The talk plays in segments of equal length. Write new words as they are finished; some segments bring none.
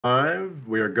Live.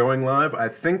 We are going live. I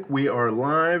think we are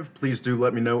live. Please do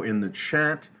let me know in the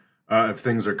chat if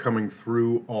things are coming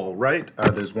through all right.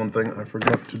 There's one thing I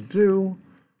forgot to do,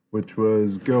 which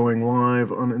was going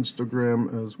live on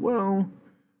Instagram as well,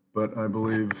 but I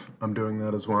believe I'm doing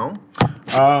that as well.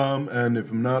 And if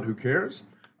I'm not, who cares?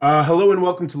 Hello and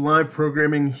welcome to live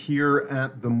programming here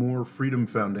at the More Freedom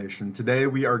Foundation. Today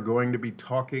we are going to be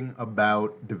talking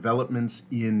about developments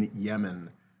in Yemen.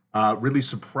 Really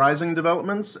surprising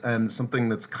developments and something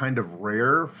that's kind of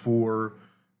rare for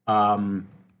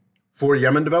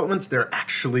Yemen developments. They're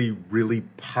actually really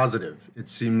positive. It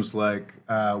seems like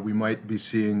we might be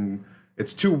seeing.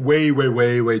 It's way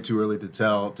too early to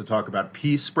talk about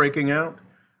peace breaking out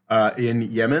in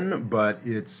Yemen, but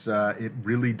it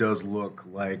really does look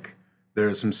like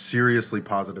there's some seriously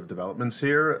positive developments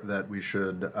here that we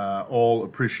should all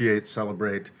appreciate,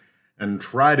 celebrate, and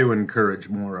try to encourage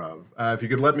more of. If you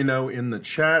could let me know in the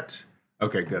chat.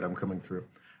 Okay, good, I'm coming through.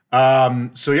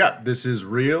 So yeah, this is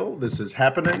real, this is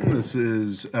happening, this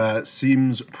is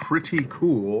seems pretty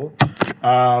cool.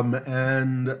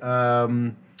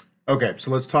 Okay, so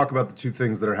let's talk about the two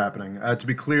things that are happening. To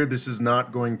be clear, this is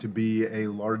not going to be a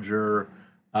larger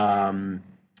Q&A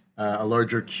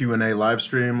live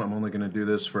stream. I'm only going to do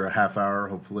this for a half hour,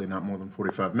 hopefully not more than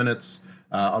 45 minutes.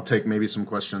 I'll take maybe some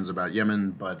questions about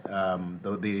Yemen, but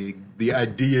the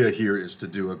idea here is to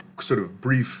do a sort of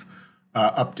brief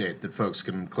update that folks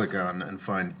can click on and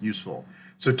find useful.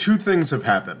 So two things have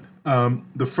happened.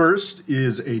 The first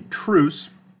is a truce.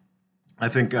 I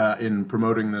think in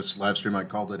promoting this live stream, I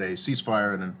called it a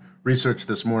ceasefire, and in research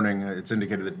this morning, it's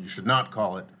indicated that you should not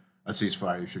call it a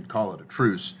ceasefire. You should call it a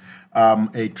truce.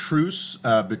 A truce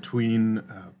between,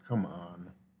 come on.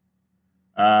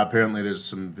 Apparently there's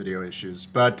some video issues,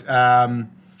 but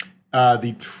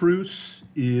the truce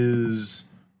is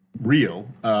real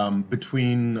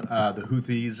between the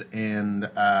Houthis and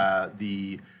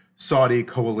the Saudi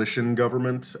coalition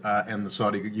government and the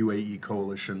Saudi UAE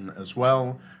coalition as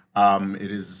well. It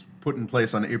is put in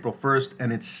place on April 1st,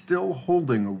 and it's still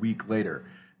holding a week later.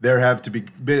 There have to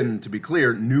be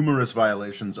clear, numerous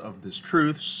violations of this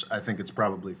truce. I think it's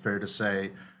probably fair to say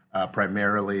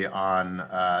primarily on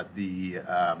the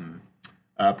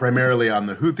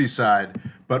Houthi side,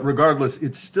 but regardless,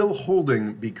 it's still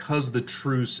holding because the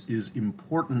truce is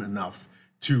important enough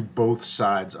to both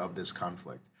sides of this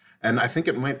conflict. And I think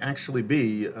it might actually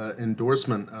be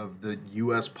endorsement of the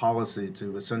U.S. policy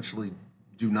to essentially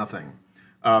do nothing.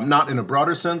 Not in a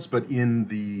broader sense, but in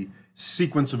the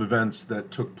sequence of events that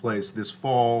took place this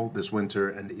fall, this winter,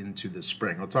 and into this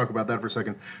spring. I'll talk about that for a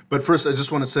second. But first, I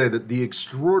just want to say that the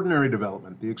extraordinary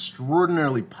development, the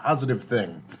extraordinarily positive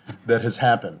thing that has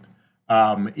happened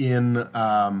in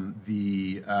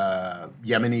the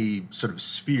Yemeni sort of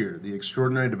sphere, the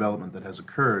extraordinary development that has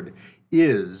occurred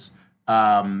is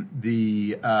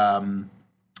the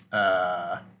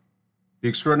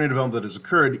extraordinary development that has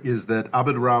occurred is that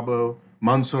Abdrabbuh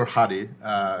Mansour Hadi,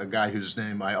 a guy whose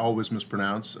name I always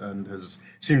mispronounce and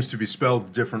seems to be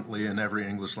spelled differently in every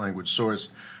English language source,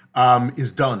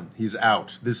 is done. He's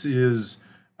out. This is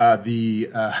the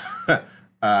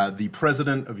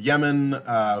president of Yemen,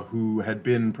 who had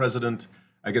been president.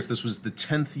 I guess this was the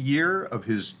 10th year of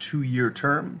his 2-year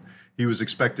term. He was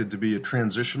expected to be a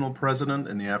transitional president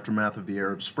in the aftermath of the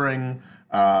Arab Spring,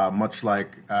 much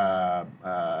like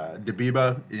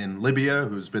Dabeiba in Libya,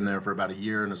 who's been there for about a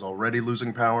year and is already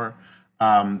losing power.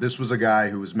 This was a guy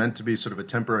who was meant to be sort of a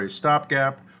temporary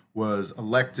stopgap, was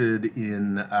elected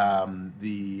in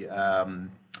the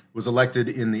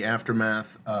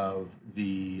aftermath of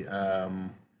the.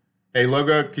 Hey,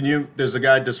 Loga, there's a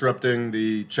guy disrupting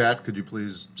the chat. Could you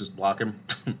please just block him?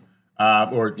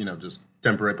 Or, just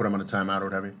temporary, put him on a timeout or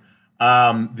what have you.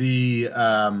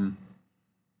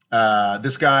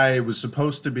 This guy was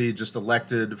supposed to be just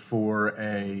elected for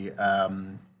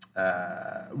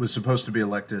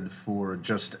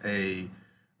just a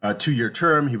 2-year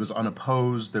term. He was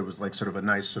unopposed. There was like sort of a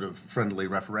nice sort of friendly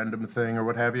referendum thing or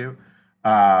what have you.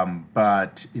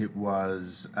 But it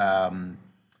was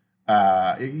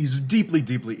he's a deeply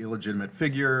illegitimate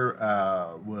figure.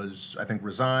 Was I think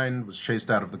resigned, was chased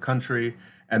out of the country,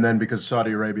 and then because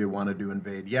Saudi Arabia wanted to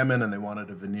invade Yemen and they wanted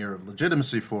a veneer of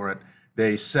legitimacy for it,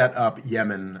 they set up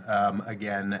Yemen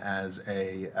again as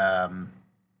they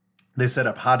set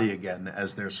up Hadi again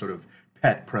as their sort of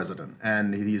pet president.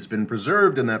 And he's been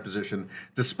preserved in that position,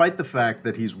 despite the fact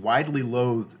that he's widely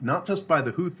loathed, not just by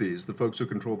the Houthis, the folks who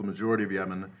control the majority of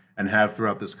Yemen and have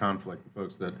throughout this conflict, the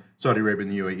folks that Saudi Arabia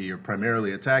and the UAE are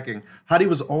primarily attacking. Hadi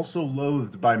was also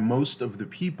loathed by most of the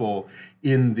people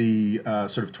in the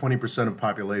sort of 20% of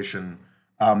population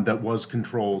that was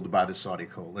controlled by the Saudi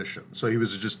coalition. So he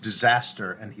was just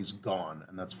disaster, and he's gone,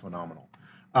 and that's phenomenal.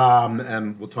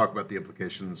 And we'll talk about the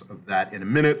implications of that in a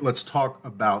minute. Let's talk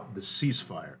about the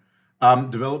ceasefire.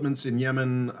 Developments in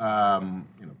Yemen,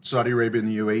 Saudi Arabia and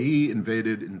the UAE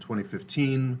invaded in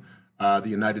 2015. The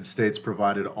United States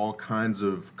provided all kinds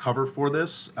of cover for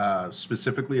this.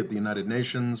 Specifically at the United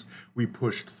Nations, we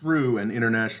pushed through an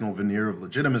international veneer of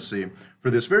legitimacy for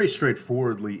this very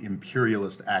straightforwardly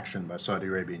imperialist action by Saudi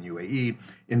Arabia and UAE,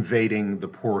 invading the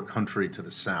poor country to the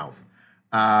south.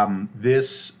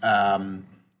 This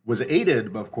was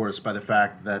aided, of course, by the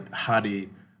fact that Hadi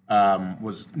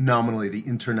was nominally the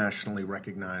internationally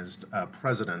recognized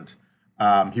president.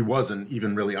 He wasn't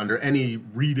even really under any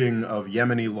reading of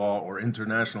Yemeni law or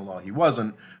international law. He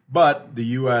wasn't. But the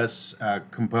U.S.,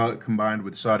 combined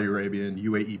with Saudi Arabia and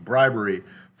UAE bribery,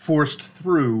 forced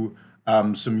through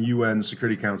some UN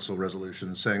Security Council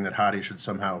resolutions saying that Hadi should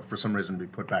somehow, for some reason, be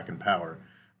put back in power.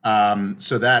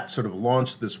 So that sort of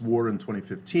launched this war in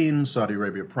 2015. Saudi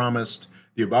Arabia promised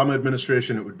the Obama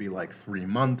administration it would be like 3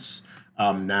 months.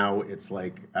 Now it's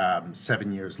like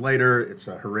 7 years later. It's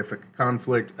a horrific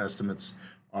conflict. Estimates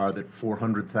are that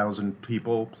 400,000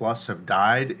 people plus have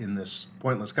died in this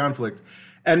pointless conflict.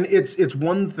 And it's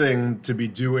one thing to be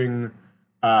doing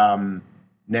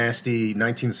nasty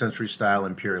 19th century style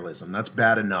imperialism. That's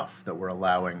bad enough that we're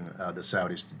allowing the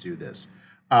Saudis to do this.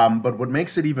 But what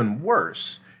makes it even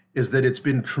worse is that it's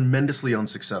been tremendously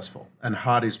unsuccessful, and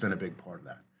Hadi's been a big part of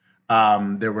that.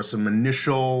 There was some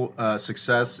initial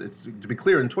success. To be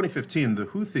clear, in 2015, the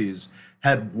Houthis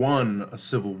had won a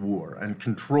civil war and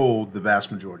controlled the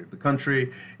vast majority of the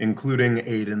country, including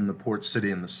Aden, the port city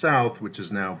in the south, which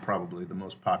is now probably the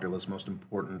most populous, most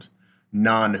important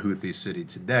non-Houthi city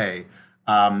today.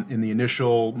 In the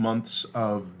initial months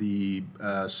of the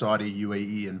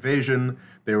Saudi-UAE invasion,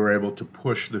 they were able to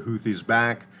push the Houthis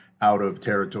back out of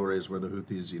territories where the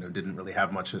Houthis, didn't really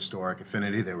have much historic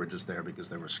affinity. They were just there because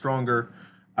they were stronger.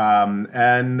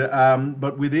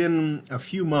 But within a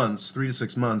few months, 3 to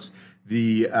 6 months,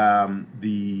 the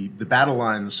battle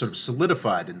lines sort of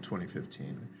solidified in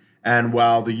 2015. And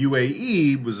while the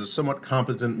UAE was a somewhat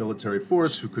competent military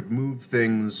force who could move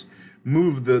the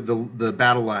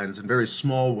battle lines in very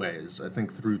small ways, I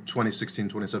think through 2016,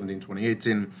 2017,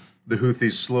 2018, the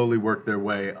Houthis slowly worked their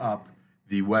way up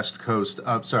the west coast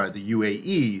of, the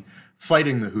UAE,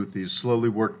 fighting the Houthis, slowly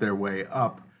worked their way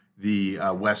up the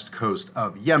west coast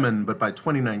of Yemen. But by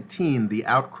 2019, the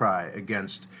outcry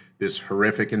against this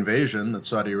horrific invasion that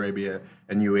Saudi Arabia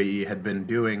and UAE had been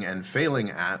doing and failing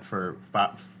at for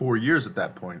 4 years at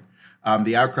that point,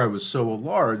 the outcry was so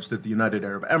large that the United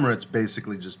Arab Emirates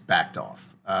basically just backed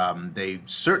off. They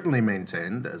certainly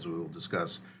maintained, as we will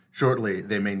discuss shortly,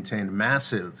 they maintained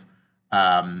massive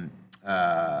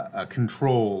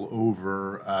control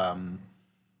over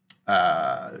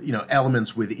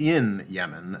elements within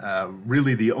Yemen.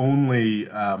 Really, the only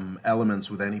elements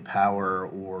with any power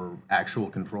or actual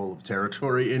control of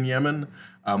territory in Yemen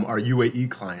are UAE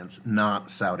clients, not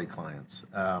Saudi clients,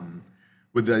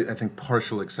 with I think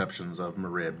partial exceptions of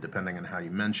Marib, depending on how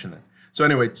you mention it. So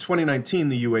anyway, 2019,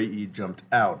 the UAE jumped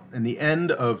out. In the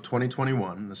end of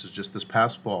 2021, this is just this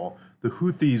past fall, the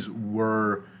Houthis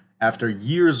were, after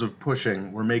years of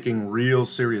pushing, were making real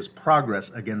serious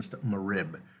progress against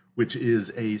Marib, which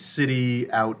is a city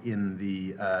out in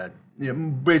the,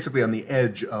 basically on the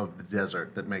edge of the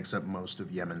desert that makes up most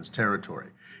of Yemen's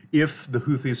territory. If the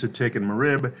Houthis had taken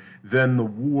Marib, then the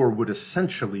war would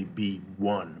essentially be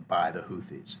won by the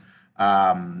Houthis.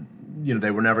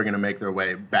 They were never going to make their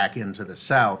way back into the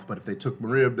south, but if they took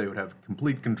Marib, they would have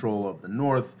complete control of the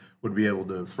north, would be able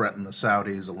to threaten the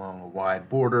Saudis along a wide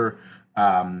border,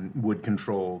 would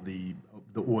control the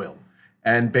oil.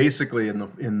 And basically in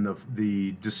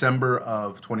the December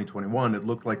of 2021, it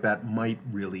looked like that might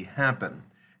really happen.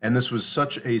 And this was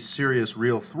such a serious,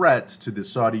 real threat to the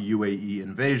Saudi-UAE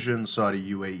invasion,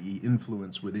 Saudi-UAE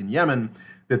influence within Yemen,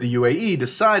 that the UAE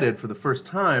decided for the first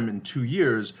time in 2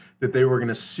 years that they were going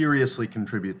to seriously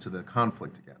contribute to the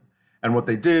conflict again. And what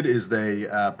they did is they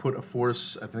put a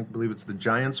force, I believe it's the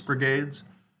Giants Brigades,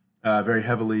 very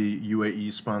heavily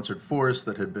UAE-sponsored force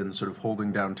that had been sort of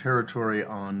holding down territory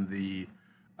on the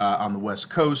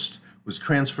west coast, was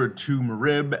transferred to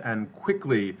Marib, and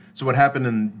quickly. So what happened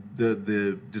in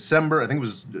the December, I think it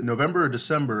was November or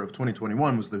December of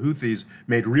 2021, was the Houthis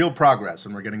made real progress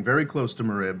and were getting very close to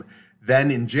Marib. Then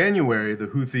in January, the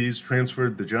Houthis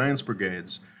transferred the Giants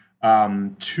Brigades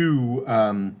to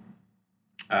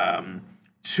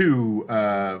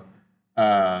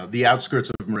the outskirts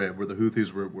of Marib, where the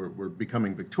Houthis were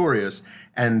becoming victorious,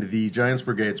 and the Giants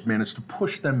brigades managed to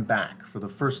push them back for the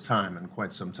first time in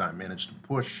quite some time. Managed to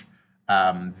push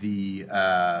the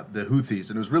Houthis,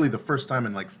 and it was really the first time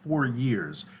in like 4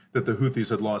 years that the Houthis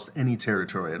had lost any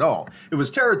territory at all. It was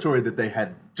territory that they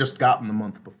had just gotten the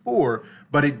month before,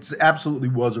 but it absolutely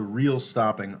was a real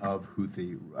stopping of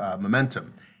Houthi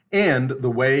momentum. And the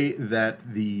way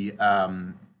that the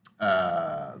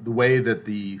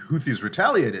Houthis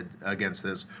retaliated against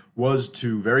this was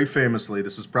to very famously,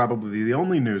 this is probably the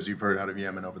only news you've heard out of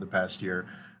Yemen over the past year,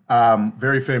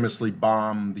 very famously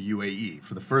bomb the UAE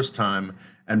for the first time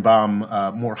and bomb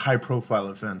more high-profile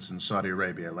events in Saudi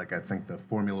Arabia. Like I think the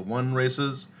Formula One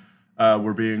races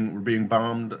were being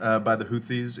bombed by the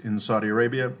Houthis in Saudi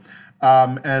Arabia.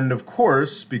 And of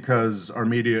course, because our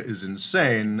media is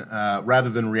insane, rather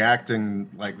than reacting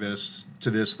like this to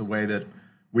this the way that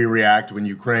we react when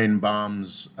Ukraine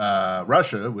bombs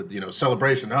Russia with,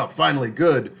 celebration, oh, finally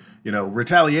good,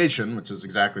 retaliation, which is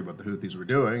exactly what the Houthis were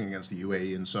doing against the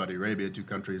UAE and Saudi Arabia, two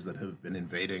countries that have been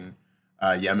invading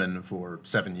Yemen for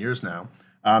 7 years now.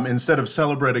 Instead of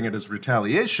celebrating it as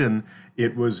retaliation,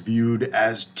 it was viewed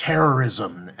as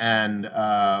terrorism. And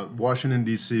Washington,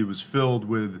 D.C. was filled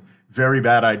with very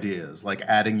bad ideas, like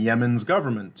adding Yemen's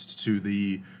government to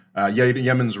the,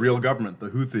 Yemen's real government, the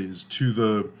Houthis, to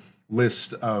the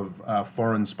list of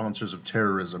foreign sponsors of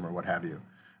terrorism or what have you.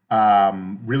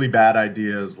 Really bad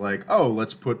ideas like, oh,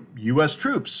 let's put U.S.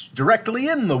 troops directly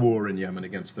in the war in Yemen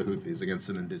against the Houthis, against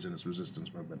an indigenous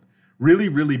resistance movement. Really,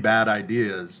 really bad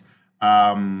ideas.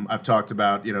 I've talked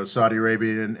about, Saudi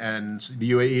Arabia and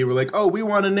the UAE were like, oh, we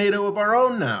want a NATO of our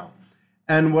own now.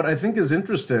 And what I think is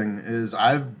interesting is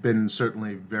I've been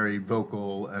certainly very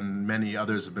vocal, and many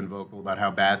others have been vocal about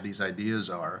how bad these ideas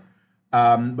are.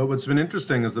 But what's been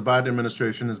interesting is the Biden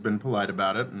administration has been polite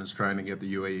about it and is trying to get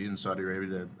the UAE and Saudi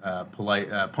Arabia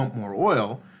to pump more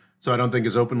oil. So I don't think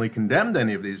has openly condemned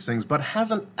any of these things, but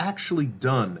hasn't actually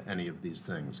done any of these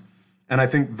things. And I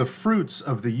think the fruits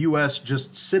of the U.S.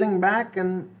 just sitting back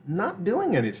and not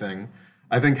doing anything,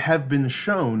 I think, have been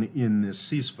shown in this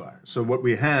ceasefire. So what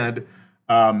we had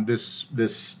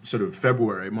this sort of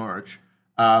February, March,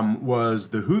 was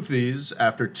the Houthis,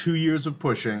 after 2 years of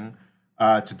pushing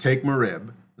to take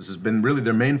Marib, this has been really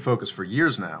their main focus for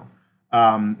years now,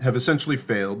 have essentially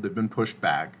failed. They've been pushed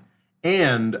back.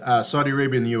 And Saudi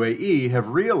Arabia and the UAE have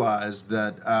realized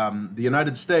that the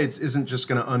United States isn't just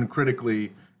going to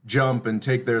uncritically jump and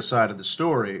take their side of the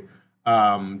story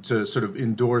to sort of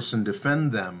endorse and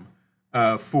defend them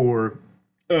for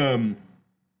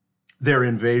their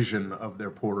invasion of their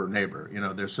poorer neighbor.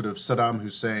 Their sort of Saddam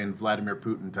Hussein, Vladimir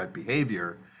Putin type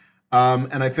behavior.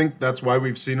 And I think that's why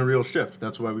we've seen a real shift.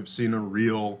 That's why we've seen a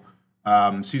real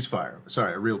ceasefire.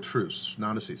 Sorry, a real truce,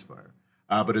 not a ceasefire.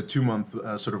 But a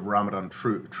 2-month sort of Ramadan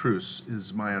truce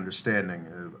is my understanding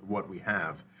of what we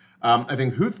have. I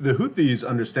think the Houthis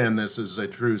understand this as a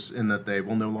truce in that they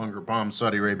will no longer bomb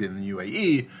Saudi Arabia and the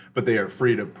UAE, but they are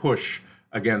free to push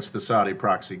against the Saudi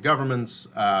proxy governments.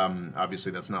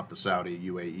 Obviously, that's not the Saudi,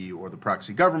 UAE, or the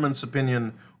proxy government's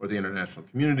opinion or the international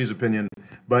community's opinion.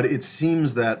 But it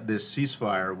seems that this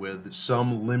ceasefire, with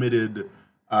some limited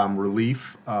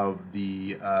relief of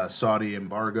the Saudi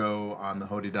embargo on the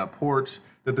Hadi port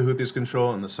that the Houthis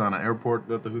control and the Sana'a airport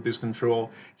that the Houthis control,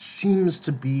 seems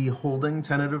to be holding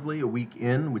tentatively a week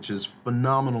in, which is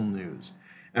phenomenal news.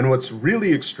 And what's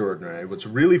really extraordinary, what's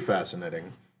really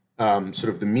fascinating, sort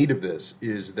of the meat of this,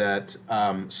 is that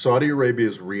Saudi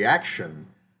Arabia's reaction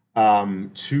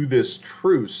to this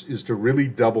truce is to really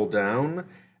double down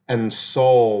and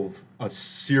solve a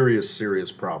serious,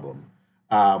 serious problem,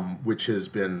 which has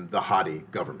been the Hadi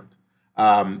government.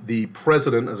 The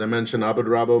president, as I mentioned,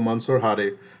 Abdrabbuh Mansour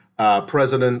Hadi,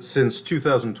 president since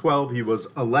 2012. He was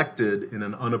elected in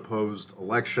an unopposed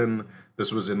election.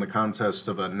 This was in the context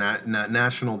of a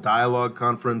national dialogue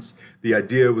conference. The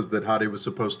idea was that Hadi was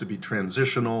supposed to be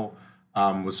transitional,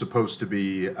 was supposed to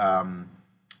be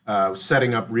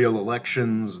setting up real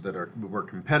elections that were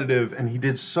competitive, and he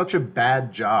did such a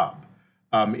bad job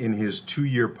in his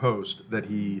 2-year post that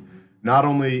he not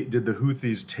only did the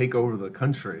Houthis take over the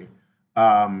country,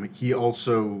 he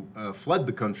also fled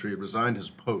the country, resigned his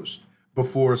post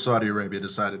before Saudi Arabia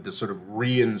decided to sort of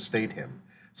reinstate him.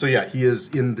 So yeah, he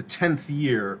is in the 10th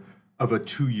year of a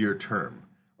 2-year term,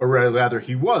 or rather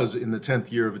he was in the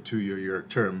 10th year of a 2-year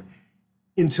term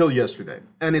until yesterday.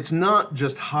 And it's not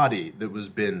just Hadi that was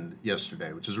binned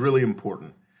yesterday, which is really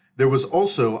important. There was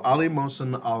also Ali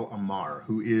Mohsen Al-Ammar,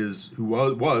 who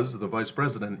was the vice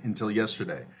president until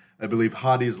yesterday. I believe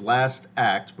Hadi's last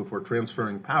act before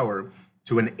transferring power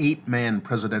to an 8-man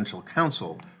presidential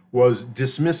council was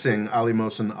dismissing Ali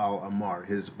Mohsen al-Ammar,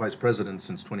 his vice president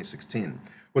since 2016.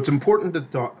 What's important to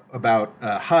talk about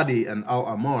Hadi and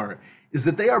al-Ammar is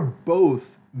that they are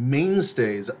both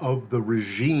mainstays of the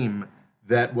regime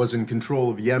that was in control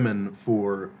of Yemen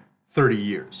for 30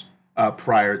 years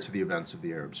prior to the events of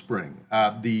the Arab Spring.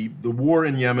 The war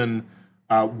in Yemen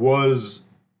was,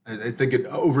 I think it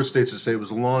overstates to say it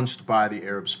was launched by the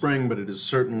Arab Spring, but it is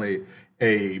certainly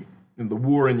the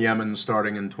war in Yemen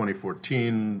starting in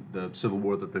 2014, the civil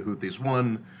war that the Houthis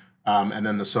won, and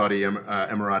then the Saudi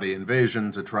Emirati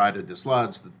invasion to try to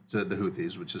dislodge the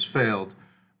Houthis, which has failed,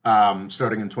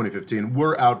 starting in 2015,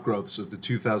 were outgrowths of the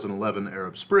 2011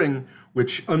 Arab Spring,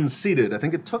 which unseated, I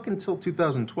think it took until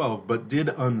 2012, but did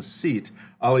unseat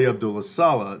Ali Abdullah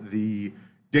Saleh, the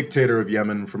dictator of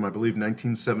Yemen from, I believe,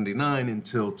 1979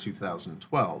 until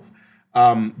 2012.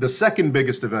 The second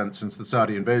biggest event since the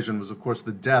Saudi invasion was, of course,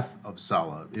 the death of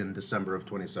Saleh in December of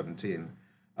 2017.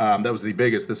 That was the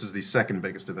biggest. This is the second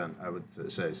biggest event, I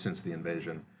would say, since the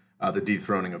invasion, the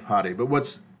dethroning of Hadi. But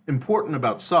what's important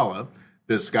about Saleh,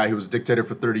 this guy who was dictator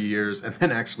for 30 years and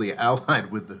then actually allied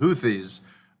with the Houthis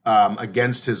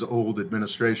against his old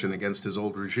administration, against his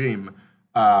old regime,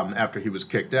 after he was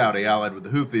kicked out, he allied with the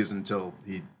Houthis until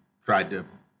he tried to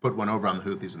put one over on the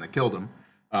Houthis and they killed him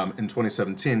in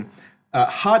 2017.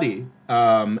 Hadi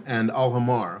and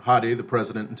al-Ammar, Hadi, the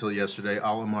president until yesterday,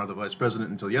 al-Ammar, the vice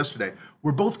president until yesterday,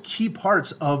 were both key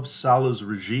parts of Saleh's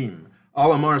regime.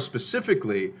 Al-Ammar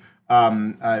specifically,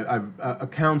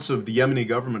 accounts of the Yemeni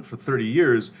government for 30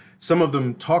 years, some of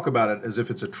them talk about it as if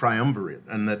it's a triumvirate,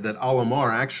 and that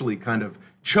al-Ammar actually kind of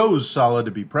chose Saleh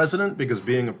to be president, because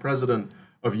being a president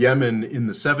of Yemen in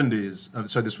the 70s,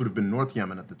 so this would have been North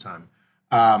Yemen at the time,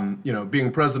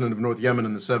 being president of North Yemen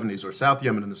in the 70s or South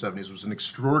Yemen in the 70s was an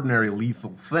extraordinary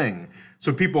lethal thing.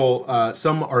 So people,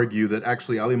 some argue that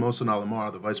actually Ali Mohsen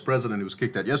al-Ammar, the vice president who was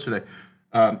kicked out yesterday,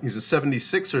 he's a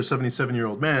 76 or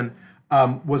 77-year-old man,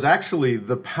 was actually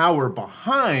the power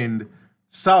behind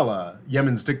Saleh,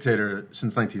 Yemen's dictator,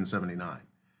 since 1979.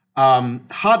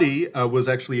 Hadi was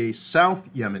actually a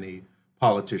South Yemeni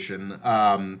politician.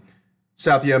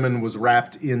 South Yemen was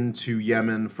wrapped into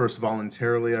Yemen first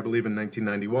voluntarily, I believe, in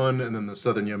 1991, and then the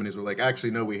southern Yemenis were like, actually,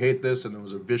 no, we hate this, and there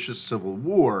was a vicious civil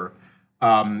war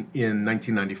in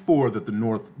 1994 that the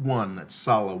North won, that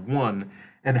Saleh won.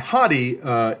 And Hadi,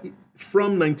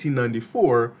 from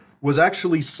 1994, was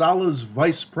actually Saleh's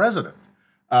vice president.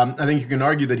 I think you can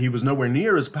argue that he was nowhere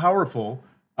near as powerful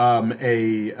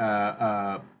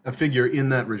a figure in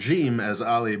that regime as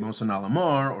Ali Mohsen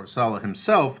al-Ammar or Saleh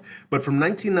himself, but from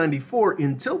 1994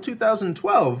 until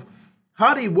 2012,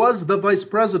 Hadi was the vice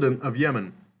president of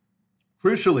Yemen.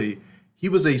 Crucially, he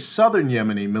was a southern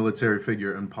Yemeni military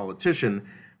figure and politician,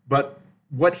 but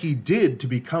what he did to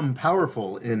become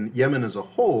powerful in Yemen as a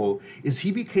whole is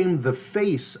he became the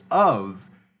face of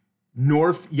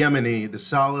North Yemeni, the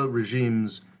Saleh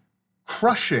regime's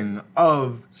crushing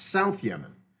of South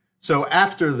Yemen. So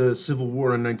after the civil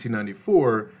war in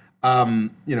 1994,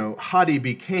 Hadi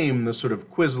became the sort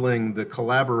of quisling, the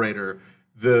collaborator,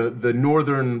 the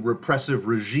northern repressive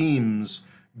regime's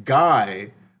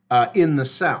guy in the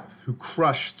South, who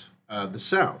crushed the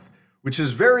South, which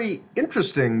is very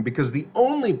interesting because the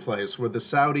only place where the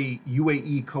Saudi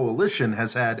UAE coalition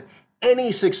has had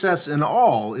any success in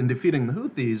all in defeating the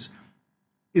Houthis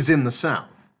is in the South.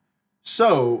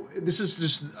 So this is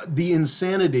just the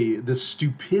insanity, the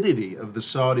stupidity of the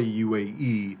Saudi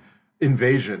UAE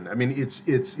invasion. I mean,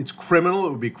 it's criminal.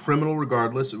 It would be criminal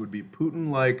regardless. It would be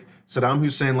Putin-like, Saddam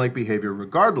Hussein-like behavior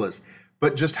regardless.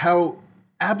 But just how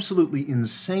absolutely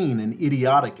insane and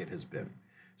idiotic it has been.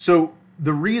 So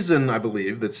the reason I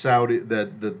believe that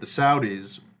the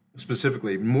Saudis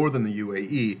specifically, more than the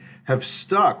UAE, have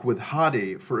stuck with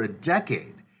Hadi for a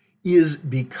decade is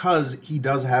because he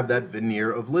does have that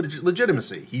veneer of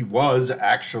legitimacy. He was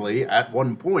actually, at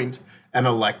one point, an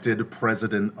elected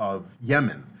president of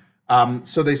Yemen.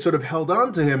 So they sort of held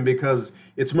on to him because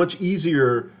it's much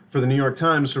easier for the New York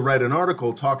Times to write an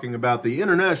article talking about the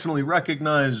internationally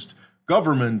recognized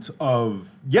government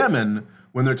of Yemen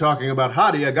when they're talking about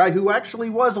Hadi, a guy who actually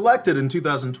was elected in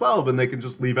 2012, and they can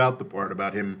just leave out the part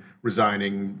about him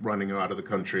resigning, running out of the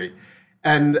country.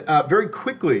 And very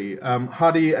quickly,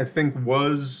 Hadi, I think,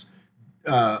 was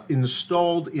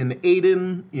installed in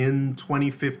Aden in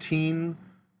 2015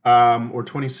 or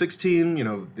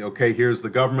 2016. Okay, here's the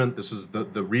government. This is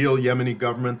the real Yemeni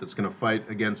government that's going to fight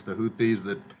against the Houthis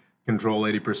that control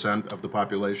 80% of the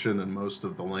population and most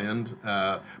of the land,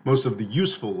 most of the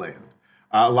useful land.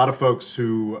 A lot of folks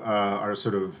who are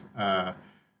sort of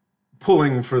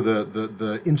pulling for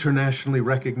the internationally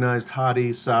recognized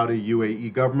Hadi, Saudi,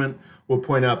 UAE government will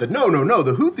point out that no,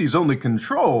 the Houthis only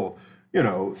control,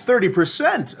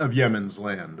 30% of Yemen's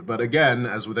land. But again,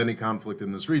 as with any conflict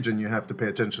in this region, you have to pay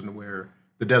attention to where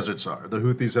the deserts are. The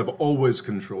Houthis have always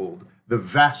controlled the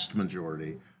vast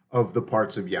majority of the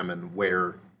parts of Yemen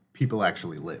where people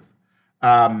actually live.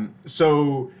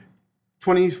 So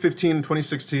 2015,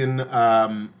 2016,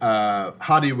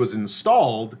 Hadi was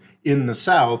installed in the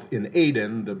south in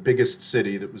Aden, the biggest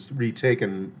city that was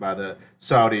retaken by the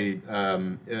Saudi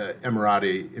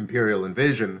Emirati imperial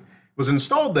invasion, was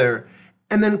installed there,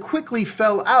 and then quickly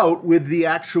fell out with the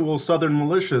actual southern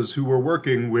militias who were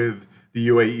working with the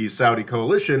UAE-Saudi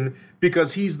coalition,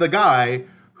 because he's the guy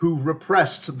who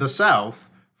repressed the South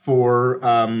for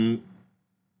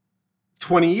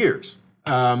 20 years.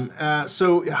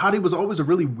 So Hadi was always a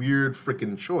really weird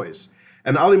freaking choice.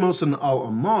 And Ali Mohsen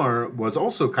al-Ammar was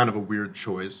also kind of a weird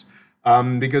choice,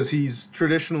 because he's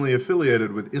traditionally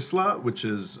affiliated with Islah, which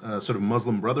is a sort of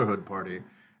Muslim Brotherhood party.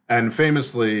 And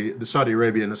famously, the Saudi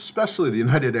Arabia, and especially the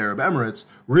United Arab Emirates,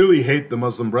 really hate the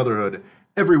Muslim Brotherhood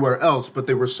everywhere else, but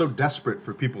they were so desperate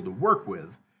for people to work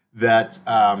with that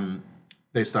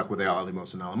they stuck with Ali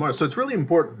Mohsen al-Ammar. So it's really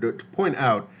important to point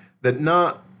out that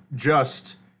not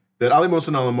just that Ali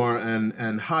Mohsen al-Ammar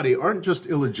and Hadi aren't just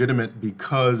illegitimate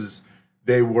because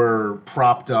they were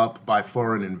propped up by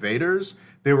foreign invaders.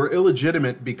 They were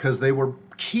illegitimate because they were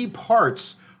key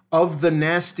parts of the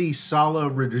nasty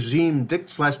Saleh regime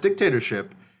slash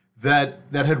dictatorship that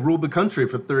had ruled the country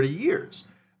for 30 years.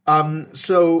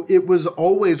 So it was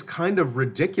always kind of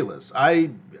ridiculous.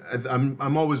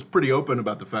 I'm always pretty open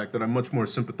about the fact that I'm much more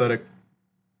sympathetic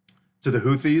to the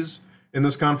Houthis in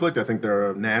this conflict. I think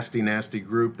they're a nasty, nasty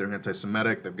group. They're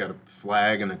anti-Semitic. They've got a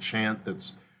flag and a chant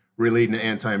that's really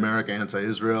anti-America,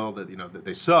 anti-Israel. That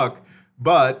they suck.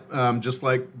 But just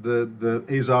like the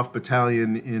Azov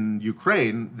battalion in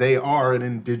Ukraine, they are an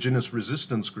indigenous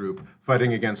resistance group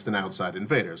fighting against an outside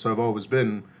invader. So I've always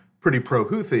been pretty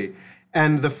pro-Houthi.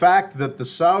 And the fact that the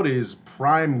Saudis'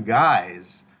 prime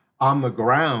guys on the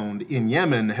ground in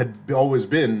Yemen had always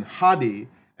been Hadi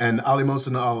and Ali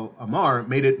Mohsen al-Ammar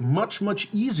made it much, much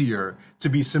easier to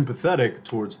be sympathetic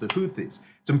towards the Houthis.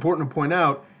 It's important to point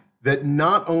out that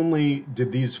not only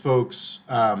did these folks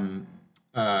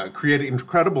create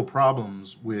incredible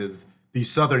problems with the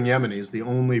southern Yemenis, the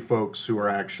only folks who are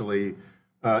actually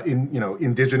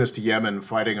indigenous to Yemen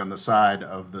fighting on the side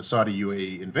of the Saudi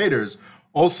UAE invaders.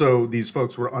 Also, these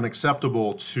folks were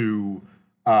unacceptable to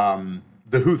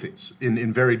the Houthis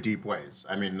in very deep ways.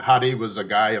 I mean, Hadi was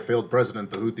a failed president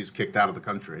the Houthis kicked out of the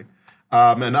country.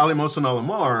 And Ali Mohsen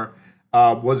al-Ammar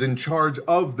was in charge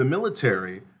of the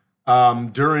military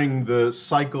during the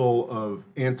cycle of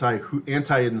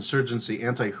anti-insurgency,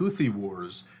 anti-Houthi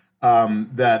wars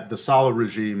that the Saleh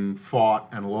regime fought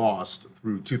and lost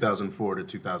through 2004 to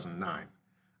 2009.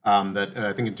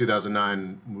 I think in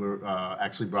 2009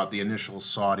 actually brought the initial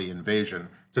Saudi invasion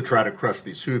to try to crush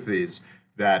these Houthis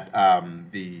that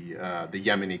the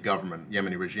Yemeni government,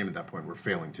 Yemeni regime at that point were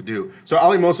failing to do. So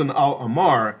Ali Mohsen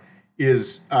al-Ammar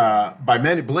is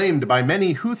blamed by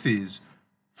many Houthis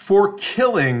for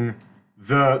killing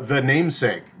the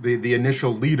namesake, the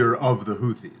initial leader of the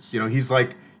Houthis.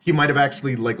 He might have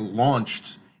actually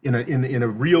launched in a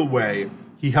real way.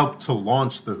 He helped to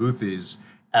launch the Houthis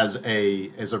as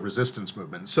a resistance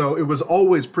movement. So it was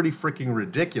always pretty freaking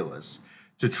ridiculous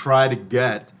to try to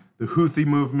get the Houthi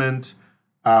movement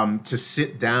to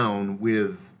sit down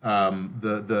with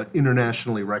the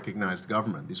internationally recognized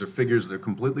government. These are figures that are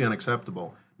completely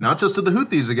unacceptable, not just to the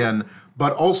Houthis again,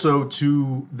 but also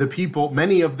to the people,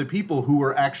 many of the people who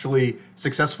were actually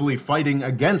successfully fighting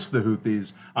against the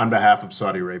Houthis on behalf of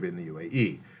Saudi Arabia and the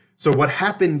UAE. So what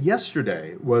happened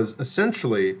yesterday was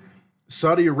essentially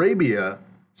Saudi Arabia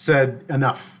said,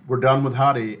 enough, we're done with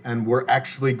Hadi, and we're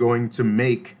actually going to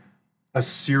make a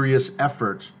serious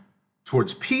effort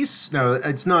towards peace. Now,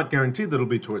 it's not guaranteed that it'll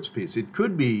be towards peace. It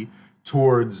could be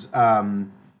towards a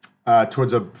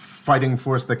fighting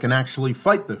force that can actually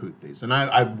fight the Houthis. And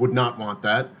I would not want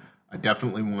that. I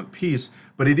definitely want peace.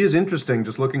 But it is interesting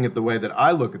just looking at the way that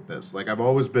I look at this. I've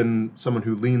always been someone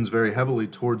who leans very heavily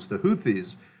towards the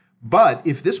Houthis. But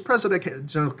if this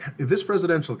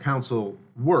presidential council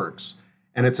works,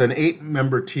 and it's an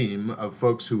 8-member team of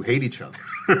folks who hate each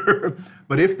other,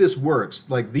 but if this works,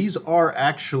 these are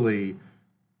actually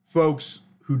folks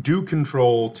who do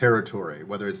control territory,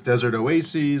 whether it's desert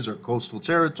oases or coastal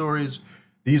territories.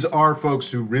 These are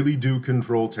folks who really do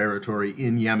control territory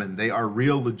in Yemen. They are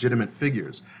real legitimate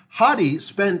figures. Hadi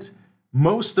spent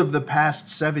most of the past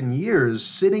 7 years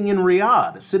sitting in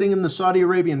Riyadh, sitting in the Saudi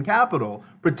Arabian capital,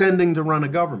 pretending to run a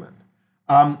government.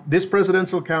 This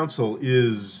presidential council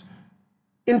is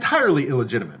entirely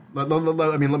illegitimate. I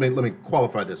mean, let me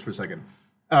qualify this for a second.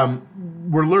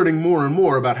 We're learning more and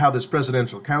more about how this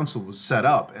presidential council was set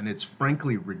up, and it's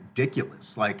frankly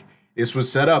ridiculous. Like, this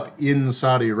was set up in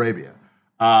Saudi Arabia.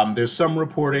 There's some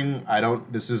reporting. I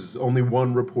don't. This is only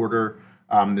one reporter.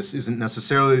 This isn't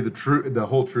necessarily the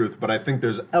whole truth, but I think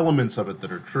there's elements of it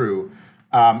that are true.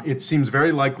 It seems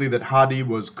very likely that Hadi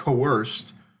was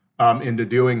coerced into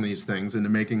doing these things, into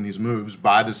making these moves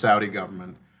by the Saudi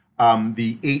government.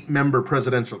 The 8-member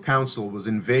presidential council was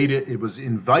invaded. It was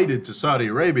invited to Saudi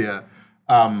Arabia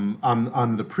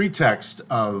on the pretext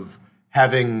of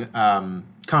having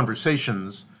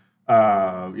conversations,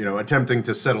 attempting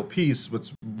to settle peace.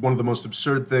 What's one of the most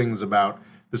absurd things about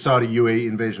the Saudi UAE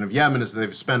invasion of Yemen is that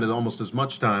they've spent almost as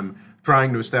much time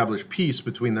trying to establish peace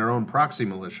between their own proxy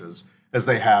militias as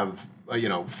they have,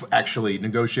 actually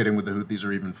negotiating with the Houthis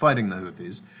or even fighting the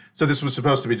Houthis. So this was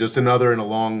supposed to be just another in a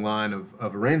long line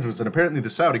of arrangements. And apparently the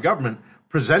Saudi government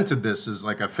presented this as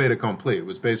like a fait accompli. It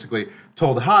was basically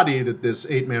told Hadi that this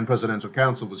 8-man presidential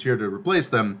council was here to replace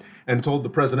them, and told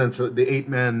the 8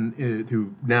 men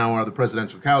who now are the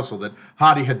presidential council that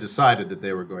Hadi had decided that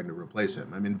they were going to replace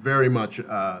him. I mean, very much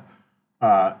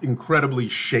incredibly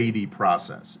shady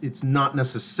process. It's not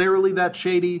necessarily that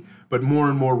shady, but more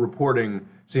and more reporting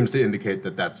seems to indicate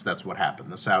that that's what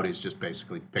happened. The Saudis just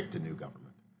basically picked a new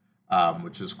government,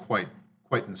 which is quite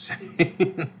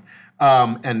insane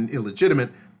and illegitimate.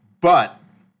 But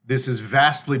this is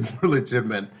vastly more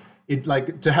legitimate.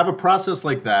 To have a process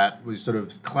like that was sort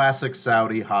of classic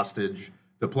Saudi hostage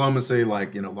diplomacy,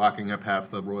 locking up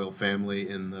half the royal family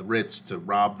in the Ritz to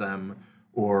rob them,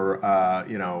 or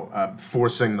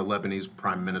forcing the Lebanese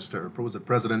prime minister, or was it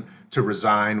president, to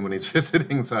resign when he's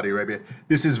visiting Saudi Arabia.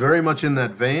 This is very much in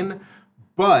that vein,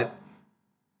 but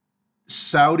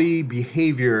Saudi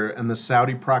behavior and the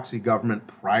Saudi proxy government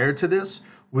prior to this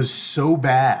was so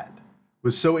bad,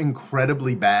 was so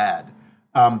incredibly bad,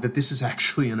 that this is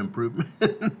actually an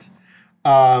improvement.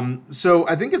 So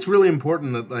I think it's really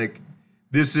important that,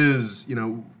 this is,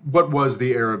 what was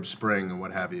the Arab Spring and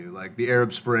what have you. The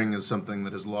Arab Spring is something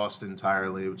that is lost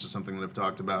entirely, which is something that I've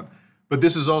talked about. But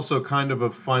this is also kind of a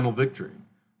final victory,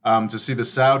 to see the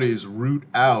Saudis root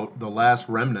out the last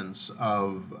remnants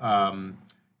of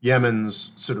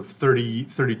Yemen's sort of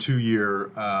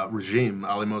 32-year regime.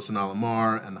 Ali Mohsen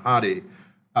al-Ammar and Hadi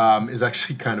is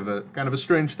actually kind of a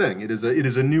strange thing. It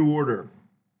is a new order.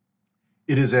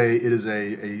 It is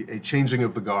a changing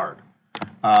of the guard.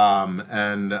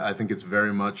 And I think it's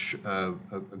very much a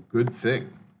good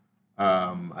thing.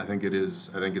 I think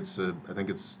it's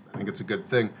a good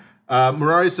thing.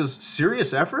 Murari says,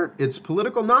 serious effort? It's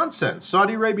political nonsense.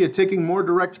 Saudi Arabia taking more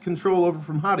direct control over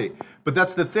from Hadi. But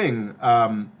that's the thing.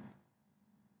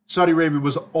 Saudi Arabia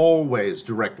was always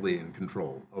directly in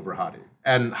control over Hadi.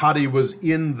 And Hadi was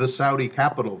in the Saudi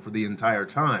capital for the entire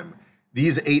time.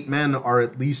 These 8 men are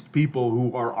at least people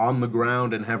who are on the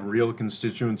ground and have real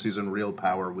constituencies and real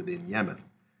power within Yemen.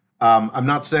 I'm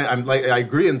not saying, I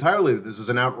agree entirely that this is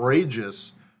an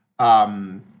outrageous,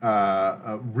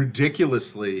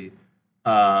 ridiculously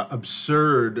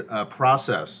absurd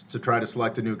process to try to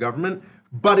select a new government,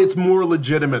 but it's more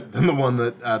legitimate than the one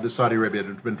that the Saudi Arabia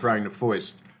had been trying to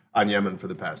foist on Yemen for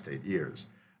the past 8 years.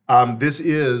 This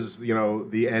is,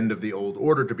 the end of the old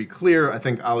order. To be clear, I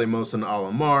think Ali Mohsen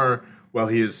al-Ammar, well,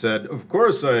 he has said, of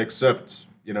course I accept,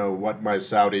 what my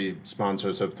Saudi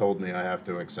sponsors have told me I have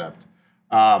to accept.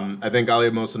 I think Ali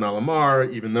Mohsen al-Ammar,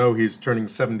 even though he's turning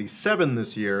 77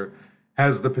 this year,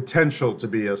 has the potential to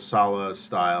be a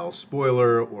Saleh-style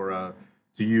spoiler, or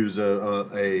to use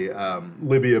a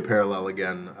Libya parallel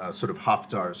again, a sort of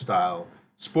Haftar-style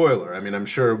spoiler. I mean, I'm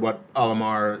sure what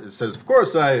al-Ammar says, of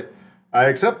course I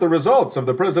accept the results of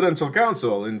the Presidential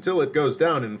Council until it goes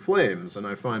down in flames and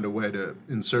I find a way to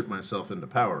insert myself into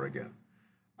power again.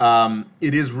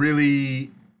 It is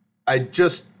really,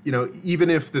 even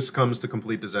if this comes to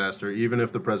complete disaster, even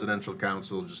if the Presidential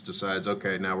Council just decides,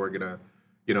 okay, now we're going to,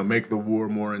 make the war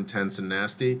more intense and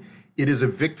nasty, it is a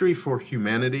victory for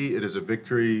humanity. It is a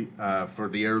victory for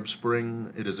the Arab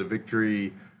Spring. It is a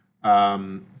victory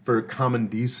for common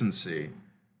decency.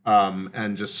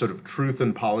 And just sort of truth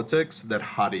in politics that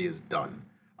Hadi has done.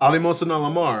 Ali Mohsen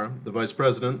al-Ammar, the vice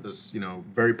president, this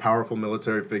very powerful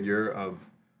military figure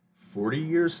of 40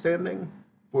 years standing,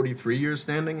 43 years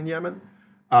standing in Yemen,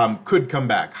 could come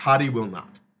back. Hadi will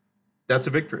not. That's a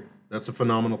victory. That's a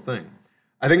phenomenal thing.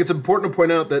 I think it's important to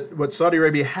point out that what Saudi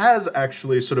Arabia has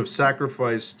actually sort of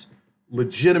sacrificed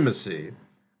legitimacy.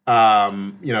 I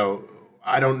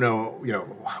don't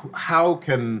know. How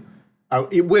can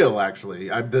it will actually.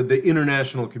 The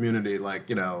international community,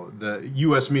 the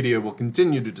U.S. media will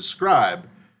continue to describe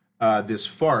this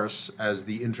farce as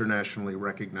the internationally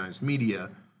recognized media,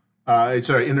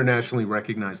 internationally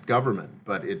recognized government.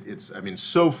 But it's, I mean,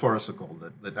 so farcical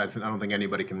that I don't think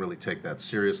anybody can really take that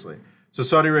seriously. So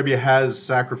Saudi Arabia has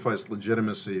sacrificed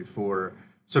legitimacy for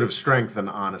sort of strength and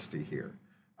honesty here.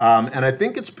 And I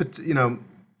think it's,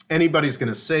 anybody's going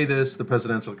to say this. The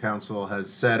Presidential Council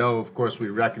has said, oh, of course, we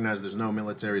recognize there's no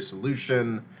military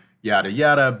solution, yada,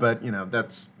 yada. But,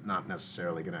 that's not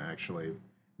necessarily going to actually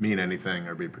mean anything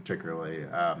or be particularly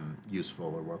useful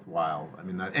or worthwhile. I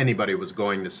mean, that anybody was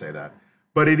going to say that.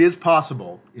 But it is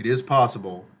possible. It is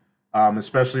possible,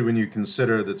 especially when you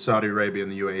consider that Saudi Arabia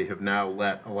and the UAE have now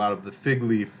let a lot of the fig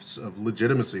leaves of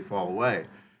legitimacy fall away.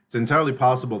 It's entirely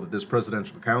possible that this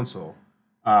Presidential Council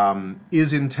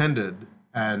is intended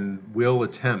and will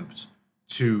attempt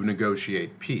to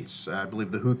negotiate peace. I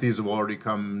believe the Houthis have already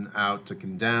come out to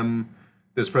condemn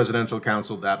this Presidential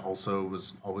Council. That also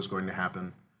was always going to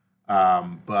happen.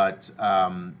 But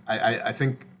I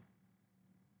think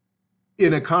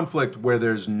in a conflict where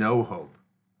there's no hope,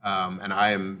 and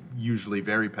I am usually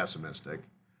very pessimistic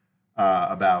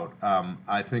about,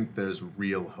 I think there's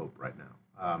real hope right now.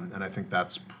 And I think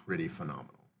that's pretty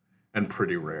phenomenal and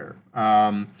pretty rare.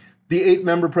 The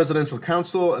 8-member Presidential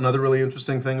Council, another really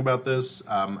interesting thing about this,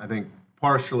 I think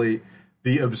partially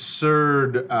the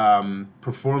absurd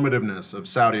performativeness of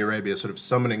Saudi Arabia sort of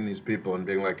summoning these people and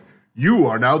being like, you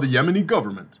are now the Yemeni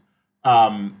government,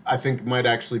 I think might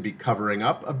actually be covering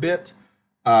up a bit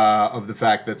of the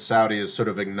fact that Saudi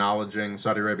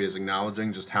Arabia is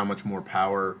acknowledging just how much more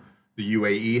power the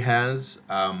UAE has.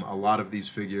 A lot of these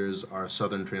figures are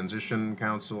Southern Transition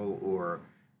Council or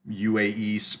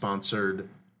UAE-sponsored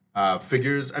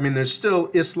figures. I mean, there's still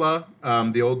Islah,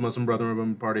 the old Muslim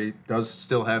Brotherhood Party, does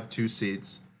still have 2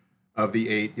 seats of the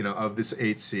 8, of this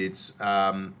 8 seats.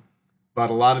 But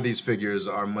a lot of these figures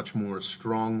are much more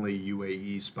strongly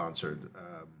UAE-sponsored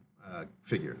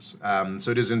figures.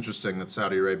 So it is interesting that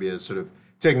Saudi Arabia is sort of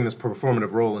taking this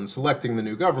performative role in selecting the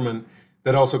new government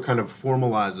that also kind of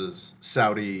formalizes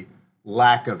Saudi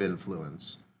lack of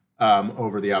influence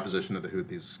over the opposition of the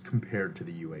Houthis compared to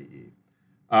the UAE.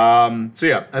 So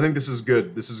yeah, I think this is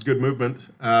good. This is good movement.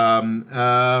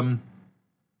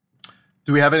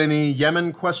 Do we have any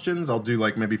Yemen questions? I'll do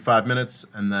like maybe 5 minutes,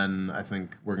 and then I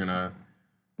think we're gonna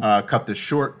cut this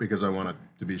short because I want it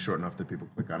to be short enough that people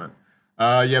click on it.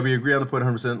 Yeah, we agree on the point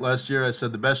 100%. Last year, I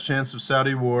said the best chance of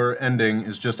Saudi war ending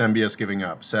is just MBS giving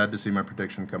up. Sad to see my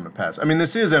prediction come to pass. I mean,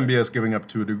 this is MBS giving up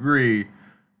to a degree,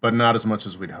 but not as much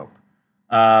as we'd hope.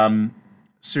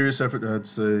 Serious effort, I'd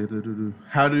say.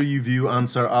 How do you view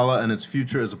Ansar Allah and its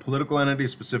future as a political entity,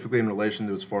 specifically in relation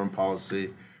to its foreign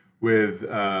policy with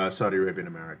Saudi Arabia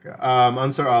and America?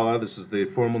 Ansar Allah, this is the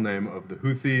formal name of the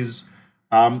Houthis.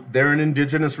 They're an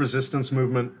indigenous resistance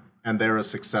movement, and they're a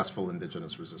successful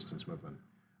indigenous resistance movement.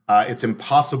 It's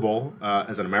impossible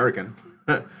as an American,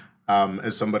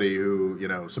 as somebody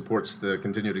who supports the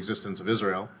continued existence of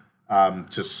Israel,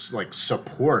 to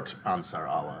support Ansar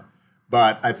Allah.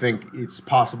 But I think it's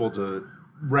possible to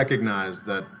recognize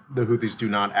that the Houthis do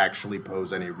not actually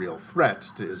pose any real threat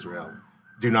to Israel,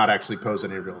 do not actually pose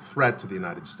any real threat to the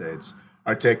United States,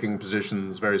 are taking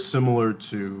positions very similar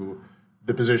to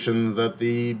the position that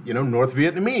the North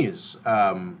Vietnamese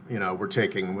were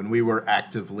taking when we were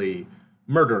actively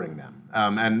murdering them.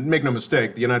 And make no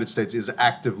mistake, the United States is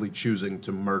actively choosing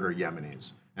to murder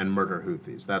Yemenis and murder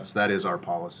Houthis. That is our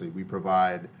policy. We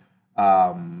provide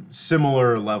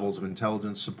similar levels of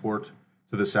intelligence support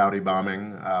to the Saudi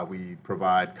bombing. We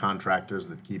provide contractors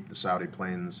that keep the Saudi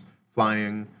planes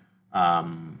flying.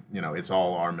 It's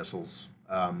all our missiles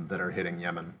that are hitting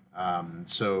Yemen.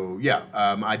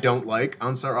 I don't like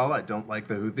Ansar Allah. I don't like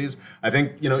the Houthis. I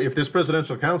think, if this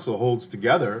Presidential Council holds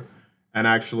together and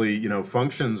actually,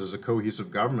 functions as a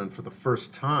cohesive government for the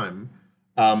first time,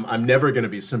 I'm never going to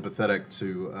be sympathetic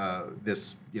to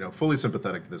this, fully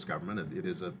sympathetic to this government. It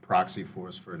is a proxy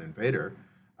force for an invader.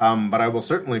 But I will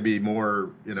certainly be more,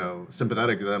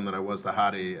 sympathetic to them than I was to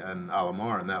Hadi and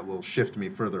Al-Ammar, and that will shift me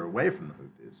further away from the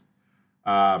Houthis.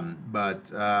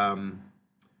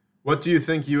 What do you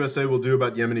think USA will do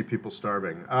about Yemeni people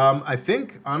starving? I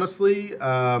think, honestly,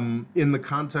 in the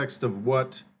context of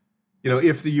what,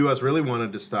 if the U.S. really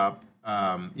wanted to stop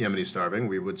Yemeni starving,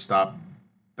 we would stop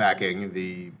backing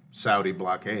the Saudi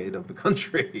blockade of the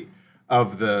country,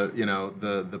 of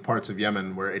the parts of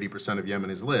Yemen where 80% of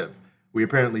Yemenis live. We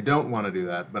apparently don't want to do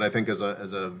that, but I think as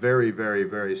a very, very,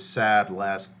 very sad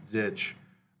last ditch,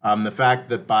 the fact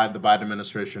that the Biden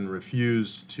administration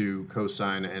refused to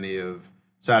co-sign any of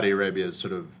Saudi Arabia's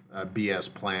sort of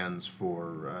BS plans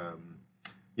for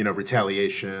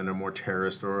retaliation or more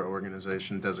terrorist or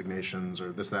organization designations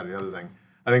or this, that, or the other thing,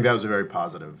 I think that was a very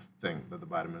positive thing that the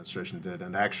Biden administration did,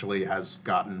 and actually has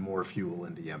gotten more fuel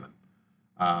into Yemen.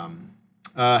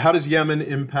 How does Yemen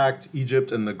impact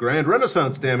Egypt and the Grand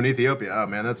Renaissance Dam in Ethiopia? Oh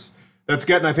man, that's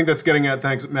getting. I think that's getting at.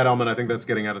 Thanks, Matt Elman. I think that's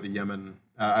getting out of the Yemen.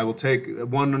 I will take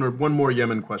one more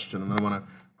Yemen question, and then I want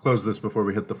to close this before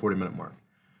we hit the 40-minute mark.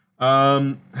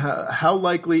 How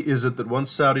likely is it that once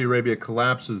Saudi Arabia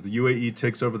collapses, the UAE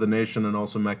takes over the nation and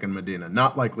also Mecca and Medina?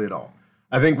 Not likely at all.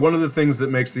 I think one of the things that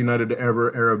makes the United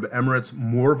Arab Emirates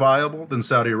more viable than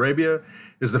Saudi Arabia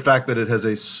is the fact that it has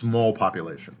a small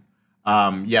population.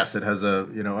 Yes, it has a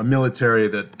military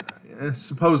that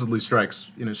supposedly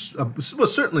strikes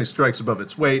certainly strikes above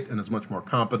its weight and is much more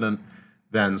competent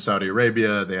than Saudi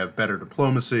Arabia. They have better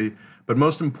diplomacy, but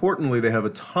most importantly, they have a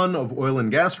ton of oil and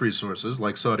gas resources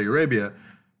like Saudi Arabia.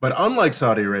 But unlike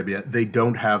Saudi Arabia, they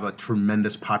don't have a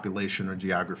tremendous population or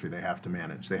geography they have to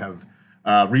manage. They have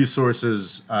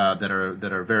resources that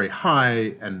are very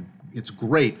high, and it's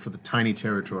great for the tiny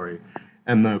territory.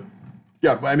 And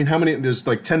I mean, how many? There's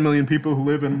like 10 million people who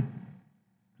live in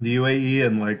the UAE,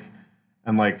 and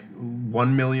like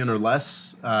 1 million or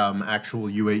less actual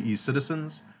UAE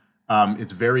citizens.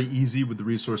 It's very easy with the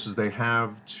resources they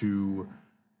have to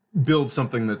build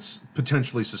something that's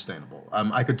potentially sustainable.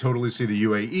 I could totally see the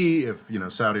UAE, if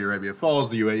Saudi Arabia falls,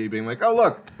 the UAE being like, oh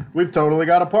look, we've totally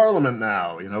got a parliament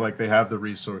now. Like they have the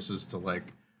resources to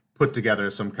like put together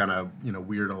some kind of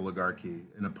weird oligarchy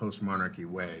in a post-monarchy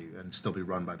way and still be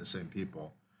run by the same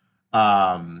people.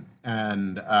 But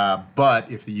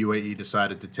if the UAE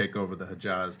decided to take over the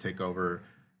Hejaz, take over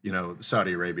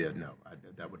Saudi Arabia, no,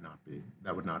 that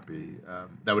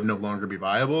would no longer be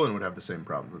viable and would have the same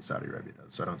problems that Saudi Arabia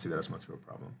does. So I don't see that as much of a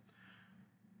problem.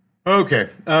 Okay.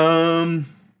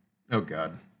 Oh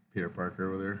God, Peter Parker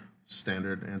with their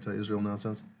standard anti-Israel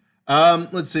nonsense.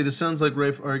 Let's see. This sounds like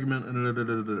Rafe argument.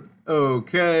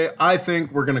 Okay, I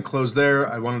think we're going to close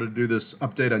there. I wanted to do this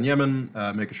update on Yemen,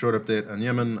 make a short update on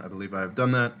Yemen. I believe I have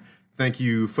done that. Thank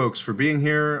you, folks, for being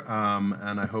here,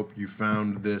 and I hope you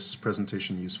found this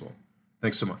presentation useful.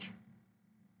 Thanks so much.